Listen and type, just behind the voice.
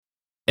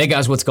Hey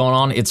guys, what's going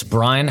on? It's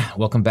Brian.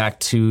 Welcome back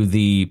to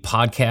the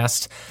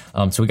podcast.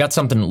 So we got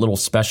something a little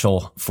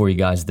special for you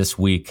guys this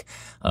week.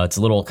 It's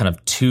a little kind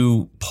of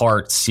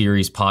two-part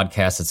series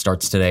podcast that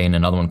starts today and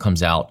another one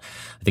comes out.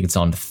 I think it's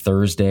on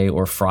Thursday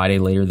or Friday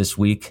later this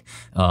week.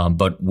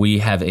 But we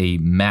have a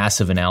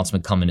massive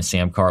announcement coming to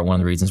Samcart. One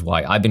of the reasons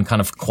why I've been kind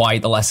of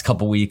quiet the last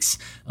couple weeks.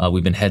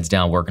 We've been heads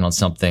down working on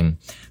something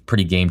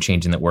pretty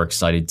game-changing that we're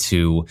excited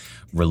to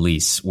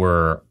release.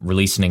 We're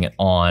releasing it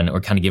on, or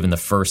kind of giving the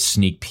first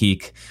sneak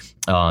peek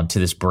to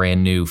this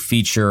brand new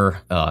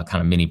feature, kind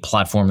of mini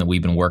platform that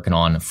we've been working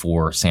on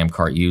for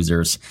Samcart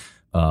users.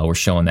 We're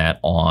showing that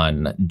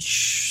on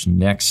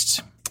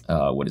next,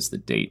 what is the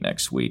date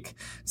next week?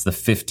 It's the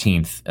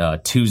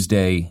 15th,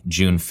 Tuesday,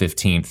 June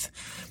 15th,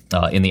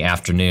 in the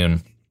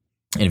afternoon.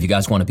 And if you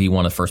guys want to be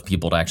one of the first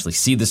people to actually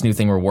see this new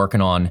thing we're working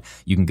on,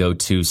 you can go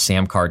to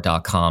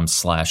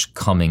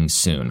samcart.com/coming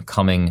soon,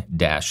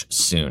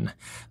 coming-soon.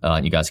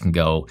 And you guys can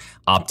go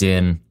opt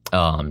in,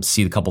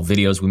 see the couple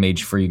videos we made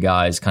for you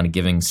guys, kind of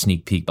giving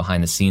sneak peek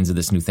behind the scenes of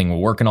this new thing we're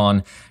working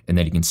on. And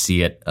then you can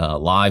see it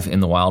live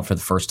in the wild for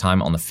the first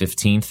time on the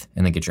 15th,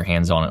 and then get your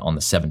hands on it on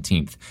the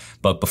 17th.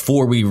 But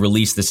before we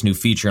release this new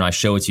feature and I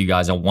show it to you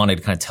guys, I wanted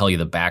to kind of tell you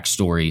the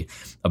backstory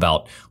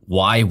about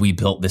why we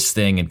built this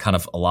thing and kind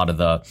of a lot of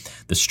the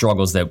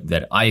struggles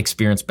that I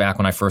experienced back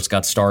when I first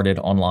got started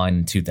online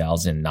in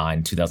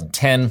 2009,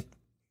 2010.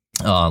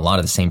 A lot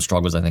of the same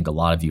struggles I think a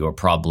lot of you are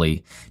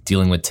probably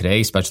dealing with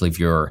today, especially if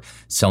you're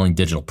selling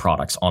digital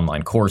products,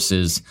 online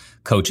courses,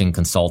 coaching,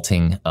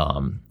 consulting,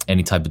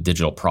 any type of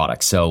digital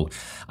product. So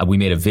we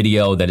made a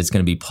video that is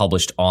going to be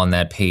published on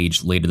that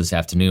page later this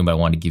afternoon, but I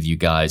wanted to give you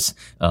guys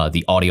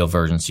the audio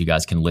version so you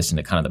guys can listen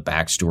to kind of the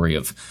backstory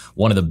of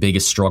one of the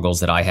biggest struggles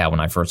that I had when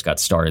I first got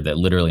started that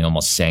literally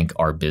almost sank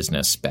our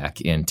business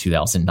back in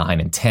 2009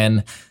 and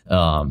 10.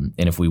 And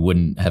if we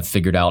wouldn't have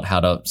figured out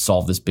how to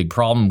solve this big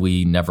problem,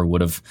 we never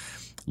would have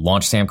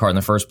launched Samcart in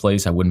the first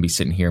place. I wouldn't be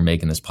sitting here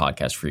making this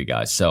podcast for you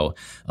guys. So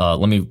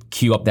let me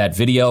cue up that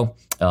video.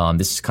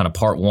 This is kind of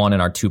part one in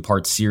our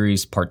two-part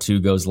series. Part two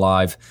goes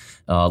live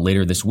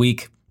later this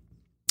week.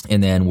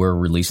 And then we're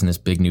releasing this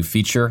big new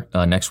feature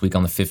next week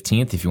on the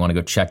 15th. If you want to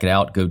go check it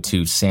out, go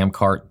to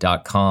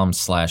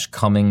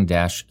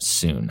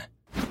samcart.com/coming-soon.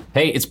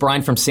 Hey, it's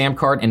Brian from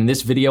Samcart. And in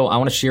this video, I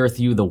want to share with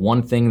you the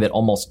one thing that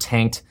almost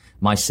tanked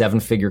my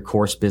 7-figure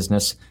course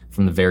business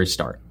from the very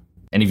start.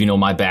 And if you know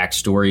my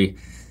backstory,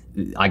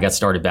 I got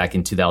started back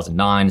in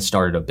 2009,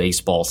 started a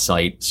baseball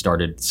site,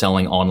 started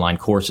selling online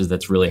courses.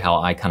 That's really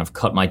how I kind of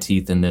cut my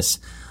teeth in this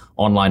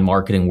online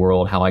marketing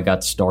world, how I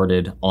got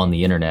started on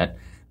the internet.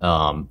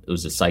 It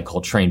was a site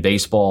called Train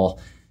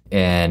Baseball.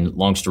 And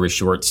long story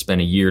short,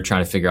 spent a year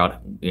trying to figure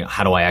out,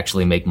 how do I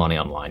actually make money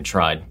online?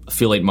 Tried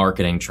affiliate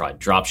marketing, tried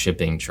drop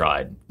shipping,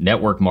 tried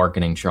network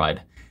marketing, tried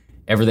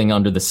everything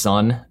under the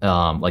sun,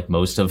 like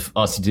most of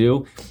us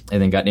do, and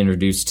then got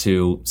introduced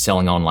to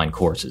selling online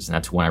courses. And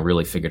that's when I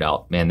really figured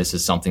out, man, this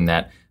is something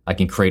that I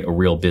can create a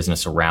real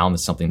business around.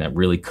 It's something that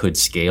really could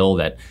scale,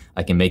 that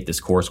I can make this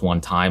course one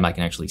time. I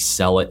can actually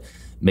sell it,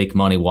 make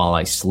money while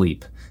I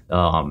sleep.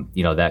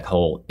 That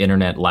whole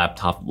internet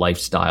laptop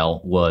lifestyle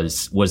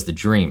was the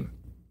dream.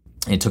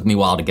 It took me a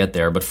while to get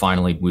there, but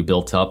finally we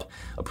built up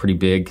a pretty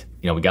big,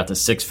 we got to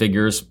 6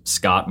 figures,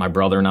 Scott, my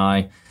brother, and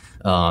I.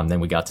 Then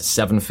we got to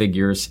 7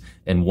 figures.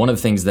 And one of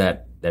the things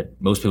that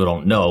most people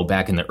don't know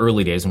back in the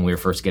early days when we were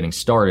first getting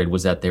started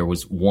was that there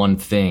was one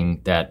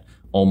thing that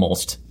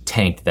almost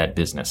tanked that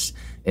business.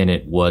 And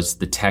it was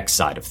the tech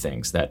side of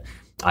things, that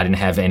I didn't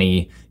have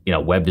any,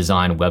 web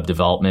design, web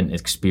development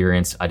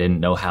experience. I didn't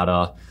know how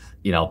to,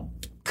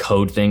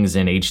 code things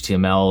in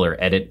HTML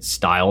or edit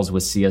styles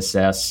with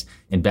CSS.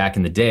 And back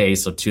in the day,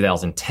 so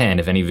 2010,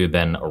 if any of you have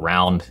been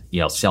around,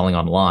 selling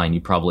online,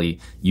 you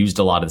probably used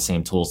a lot of the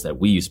same tools that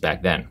we used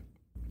back then.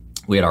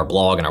 We had our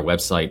blog and our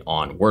website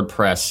on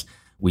WordPress.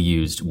 We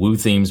used Woo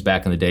themes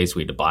back in the day, so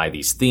we had to buy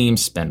these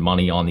themes, spend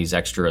money on these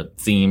extra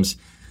themes,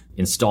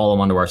 install them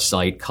onto our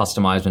site,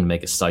 customize them to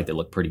make a site that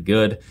looked pretty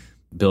good,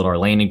 build our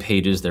landing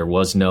pages. There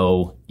was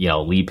no,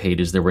 lead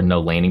pages. There were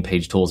no landing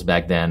page tools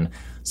back then.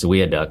 So we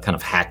had to kind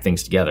of hack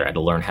things together. I had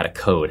to learn how to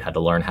code, had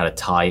to learn how to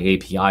tie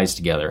APIs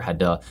together, had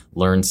to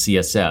learn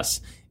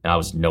CSS. And I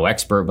was no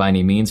expert by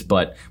any means,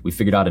 but we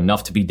figured out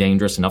enough to be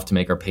dangerous, enough to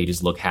make our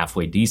pages look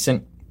halfway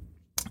decent.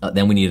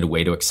 Then we needed a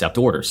way to accept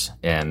orders.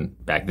 And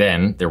back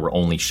then, there were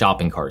only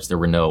shopping carts. There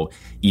were no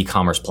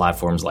e-commerce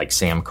platforms like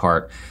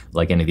Samcart,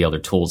 like any of the other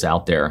tools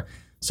out there.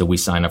 So we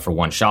signed up for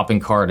one shopping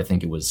cart. I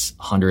think it was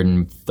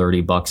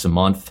 $130 a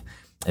month.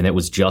 And it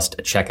was just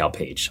a checkout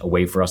page, a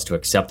way for us to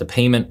accept a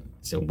payment.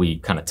 So we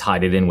kind of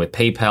tied it in with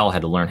PayPal,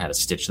 had to learn how to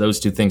stitch those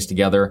two things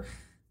together.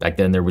 Back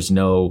then, there was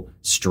no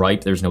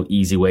Stripe. There's no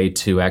easy way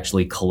to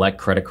actually collect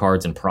credit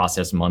cards and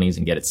process monies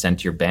and get it sent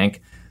to your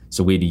bank.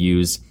 So we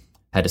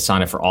had to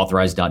sign up for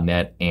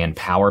Authorize.net and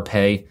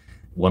PowerPay.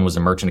 One was a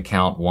merchant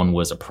account, one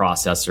was a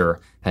processor.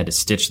 Had to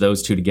stitch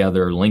those two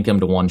together, link them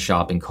to one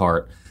shopping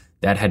cart.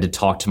 That had to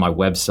talk to my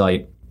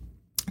website.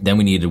 Then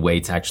we needed a way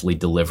to actually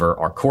deliver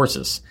our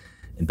courses.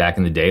 And back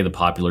in the day, the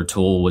popular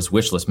tool was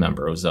Wishlist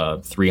Member. It was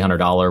a $300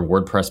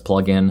 WordPress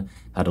plugin.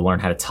 Had to learn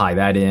how to tie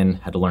that in,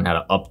 had to learn how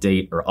to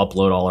update or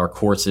upload all our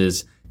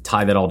courses,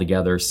 tie that all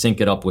together,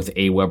 sync it up with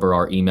Aweber,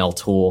 our email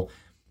tool.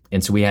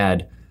 And so we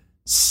had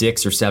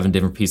 6 or 7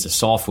 different pieces of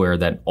software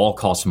that all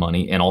cost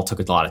money and all took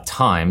a lot of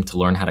time to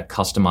learn how to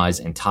customize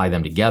and tie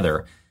them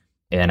together.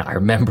 And I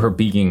remember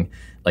being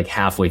like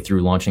halfway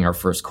through launching our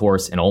first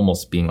course and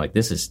almost being like,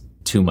 this is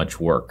too much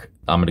work.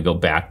 I'm going to go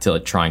back to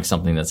trying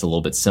something that's a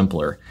little bit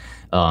simpler.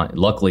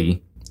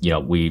 Luckily,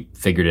 we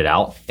figured it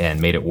out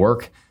and made it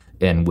work.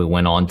 And we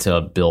went on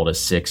to build a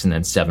 6 and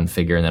then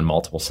 7-figure and then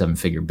multiple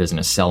 7-figure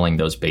business selling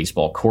those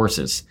baseball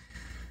courses.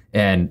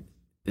 And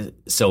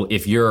so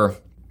if you're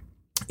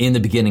in the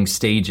beginning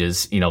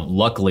stages,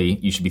 luckily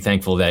you should be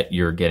thankful that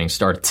you're getting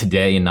started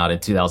today and not in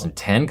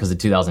 2010, because in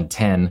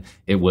 2010,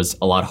 it was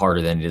a lot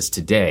harder than it is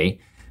today.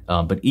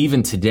 But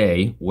even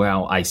today,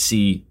 wow, I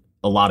see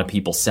a lot of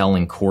people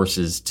selling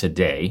courses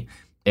today,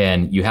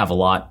 and you have a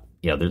lot,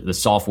 the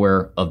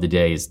software of the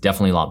day is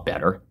definitely a lot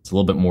better. It's a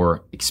little bit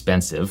more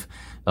expensive,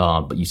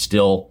 but you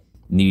still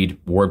need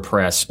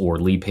WordPress or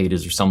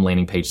Leadpages or some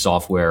landing page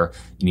software.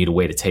 You need a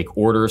way to take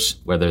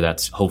orders, whether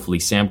that's hopefully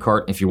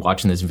Samcart if you're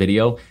watching this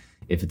video.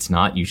 If it's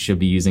not, you should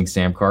be using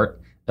Samcart.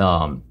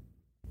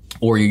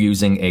 Or you're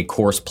using a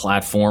course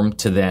platform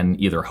to then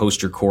either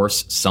host your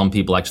course. Some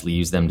people actually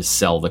use them to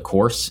sell the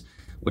course,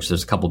 which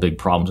there's a couple big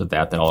problems with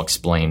that I'll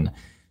explain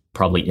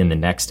probably in the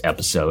next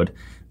episode.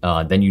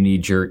 Then you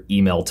need your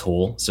email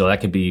tool. So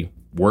that could be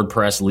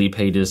WordPress,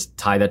 Leadpages,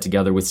 tie that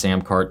together with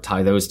Samcart,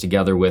 tie those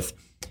together with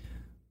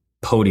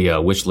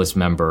Podia, Wishlist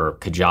Member,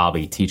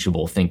 Kajabi,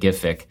 Teachable,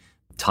 Thinkific,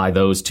 tie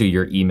those to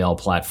your email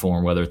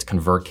platform, whether it's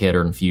ConvertKit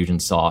or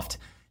Infusionsoft.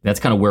 That's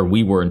kind of where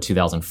we were in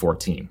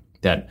 2014,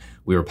 that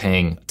we were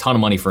paying a ton of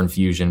money for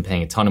Infusion,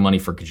 paying a ton of money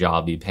for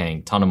Kajabi, paying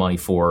a ton of money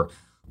for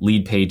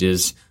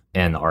Leadpages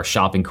and our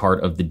shopping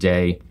cart of the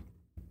day.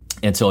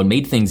 And so it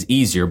made things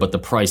easier, but the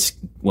price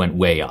went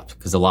way up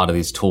because a lot of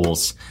these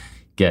tools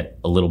get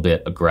a little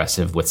bit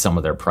aggressive with some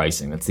of their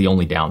pricing. That's the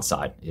only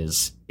downside,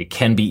 is it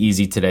can be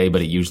easy today,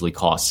 but it usually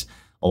costs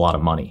a lot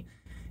of money.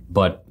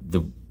 But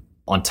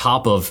on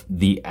top of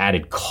the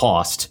added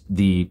cost,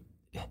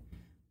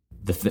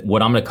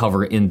 what I'm going to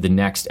cover in the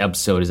next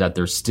episode is that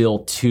there's still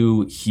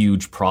 2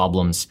 huge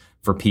problems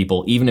for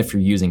people, even if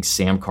you're using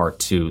Samcart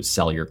to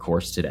sell your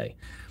course today.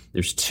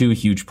 There's 2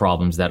 huge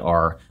problems that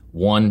are,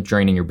 1,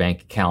 draining your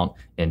bank account,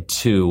 and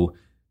 2,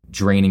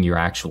 draining your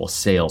actual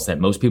sales that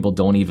most people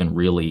don't even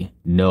really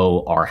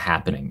know are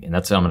happening. And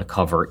that's what I'm going to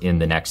cover in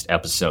the next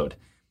episode.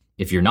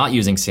 If you're not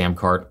using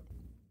Samcart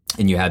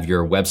and you have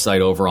your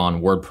website over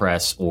on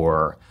WordPress,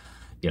 or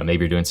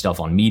maybe you're doing stuff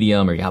on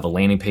Medium, or you have a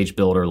landing page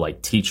builder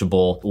like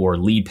Teachable or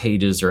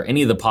Leadpages or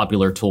any of the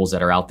popular tools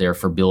that are out there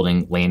for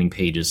building landing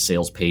pages,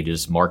 sales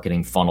pages,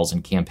 marketing funnels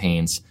and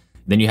campaigns,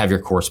 then you have your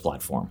course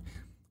platform.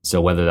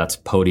 So whether that's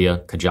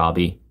Podia,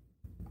 Kajabi,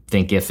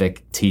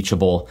 Thinkific,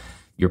 Teachable,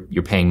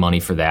 you're paying money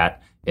for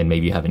that. And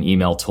maybe you have an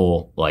email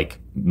tool like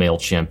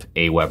MailChimp,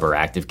 Aweber,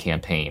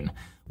 ActiveCampaign,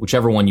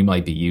 whichever one you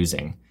might be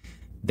using.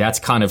 That's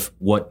kind of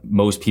what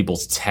most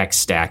people's tech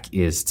stack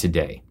is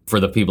today for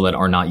the people that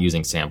are not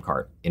using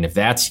Samcart. And if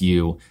that's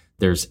you,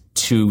 there's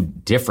 2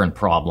 different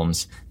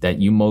problems that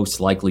you most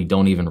likely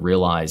don't even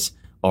realize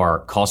are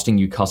costing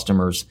you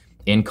customers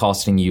and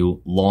costing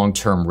you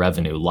long-term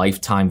revenue,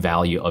 lifetime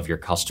value of your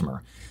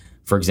customer.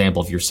 For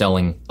example, if you're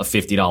selling a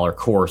 $50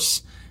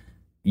 course,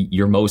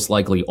 you're most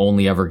likely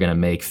only ever going to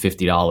make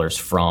 $50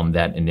 from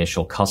that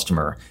initial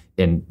customer,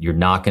 and you're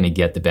not going to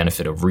get the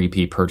benefit of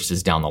repeat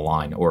purchases down the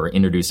line, or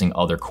introducing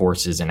other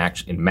courses and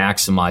actually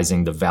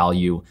maximizing the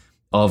value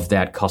of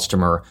that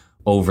customer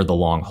over the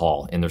long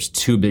haul. And there's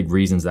 2 big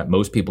reasons that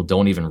most people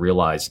don't even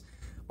realize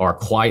are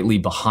quietly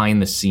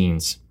behind the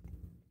scenes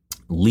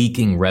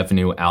leaking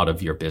revenue out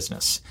of your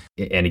business.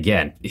 And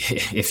again,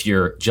 if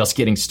you're just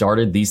getting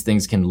started, these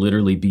things can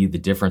literally be the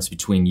difference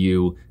between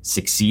you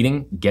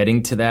succeeding,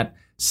 getting to that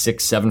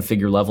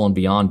 6-7-figure level and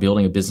beyond,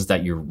 building a business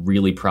that you're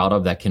really proud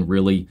of, that can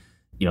really,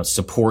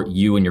 support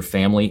you and your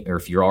family. Or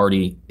if you're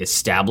already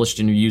established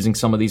and you're using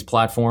some of these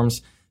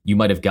platforms, you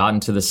might have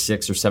gotten to the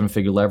 6 or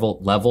 7-figure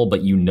level,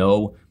 but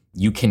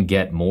you can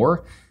get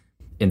more,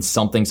 and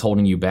something's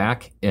holding you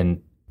back.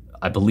 And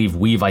I believe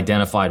we've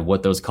identified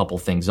what those couple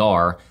things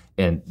are.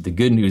 And the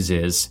good news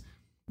is,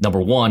 number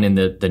 1, in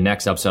the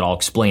next episode, I'll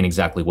explain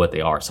exactly what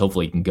they are. So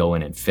hopefully you can go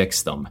in and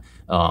fix them.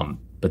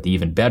 But the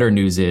even better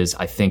news is,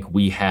 I think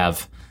we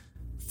have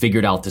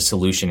figured out the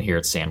solution here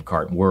at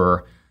Samcart.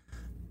 We're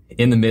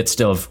in the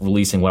midst of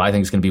releasing what I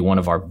think is going to be one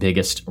of our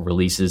biggest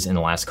releases in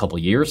the last couple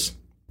of years.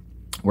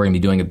 We're going to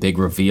be doing a big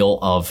reveal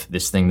of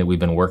this thing that we've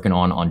been working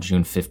on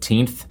June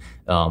 15th,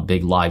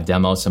 big live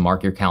demo. So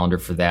mark your calendar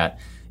for that.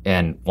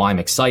 And why I'm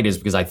excited is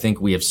because I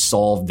think we have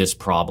solved this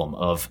problem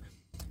of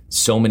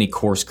so many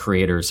course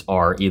creators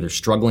are either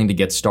struggling to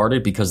get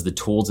started because the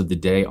tools of the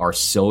day are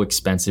so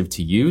expensive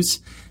to use,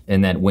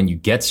 and that when you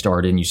get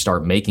started and you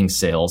start making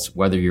sales,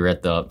 whether you're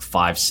at the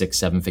 5, 6,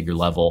 7-figure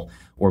level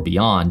or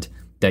beyond,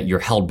 that you're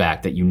held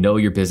back, that you know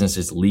your business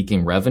is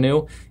leaking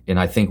revenue. And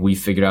I think we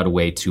figured out a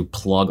way to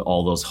plug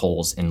all those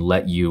holes and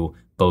let you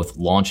both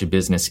launch a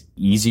business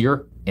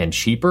easier and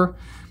cheaper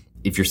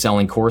if you're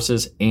selling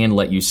courses, and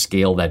let you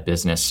scale that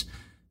business,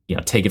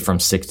 take it from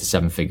 6 to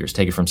 7 figures,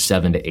 take it from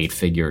 7 to 8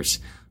 figures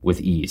with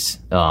ease.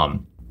 So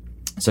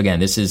again,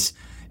 this is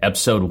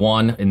episode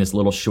 1 in this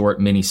little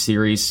short mini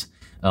series.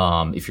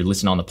 If you're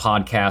listening on the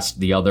podcast,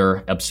 the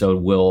other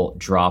episode will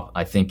drop.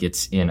 I think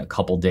it's in a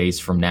couple days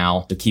from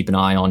now. So keep an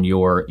eye on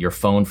your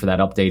phone for that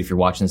update. If you're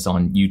watching this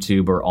on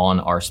YouTube or on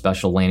our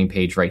special landing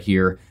page right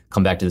here,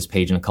 come back to this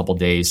page in a couple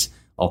days.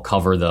 I'll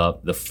cover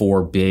the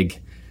 4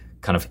 big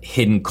kind of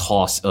hidden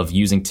costs of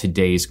using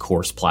today's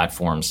course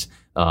platforms.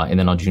 And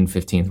then on June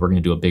 15th, we're going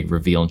to do a big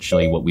reveal and show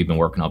you what we've been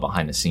working on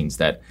behind the scenes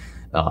that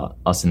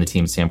us and the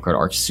team at Samcart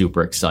are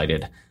super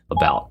excited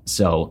about.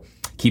 So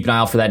keep an eye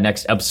out for that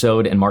next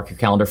episode and mark your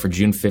calendar for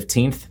June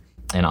 15th,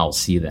 and I'll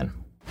see you then.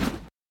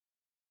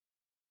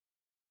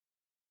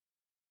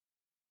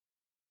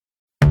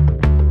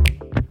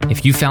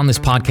 If you found this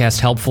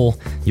podcast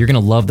helpful, you're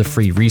going to love the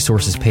free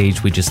resources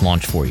page we just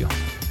launched for you.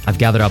 I've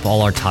gathered up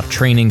all our top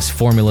trainings,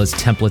 formulas,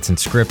 templates, and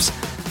scripts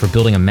for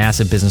building a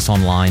massive business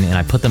online, and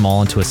I put them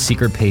all into a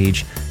secret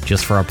page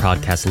just for our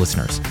podcast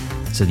listeners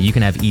so that you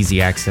can have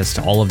easy access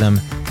to all of them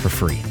for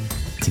free.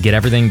 To get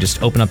everything,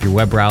 just open up your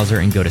web browser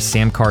and go to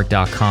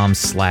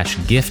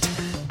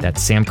samcart.com/gift.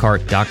 That's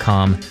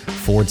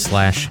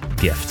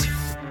samcart.com/gift.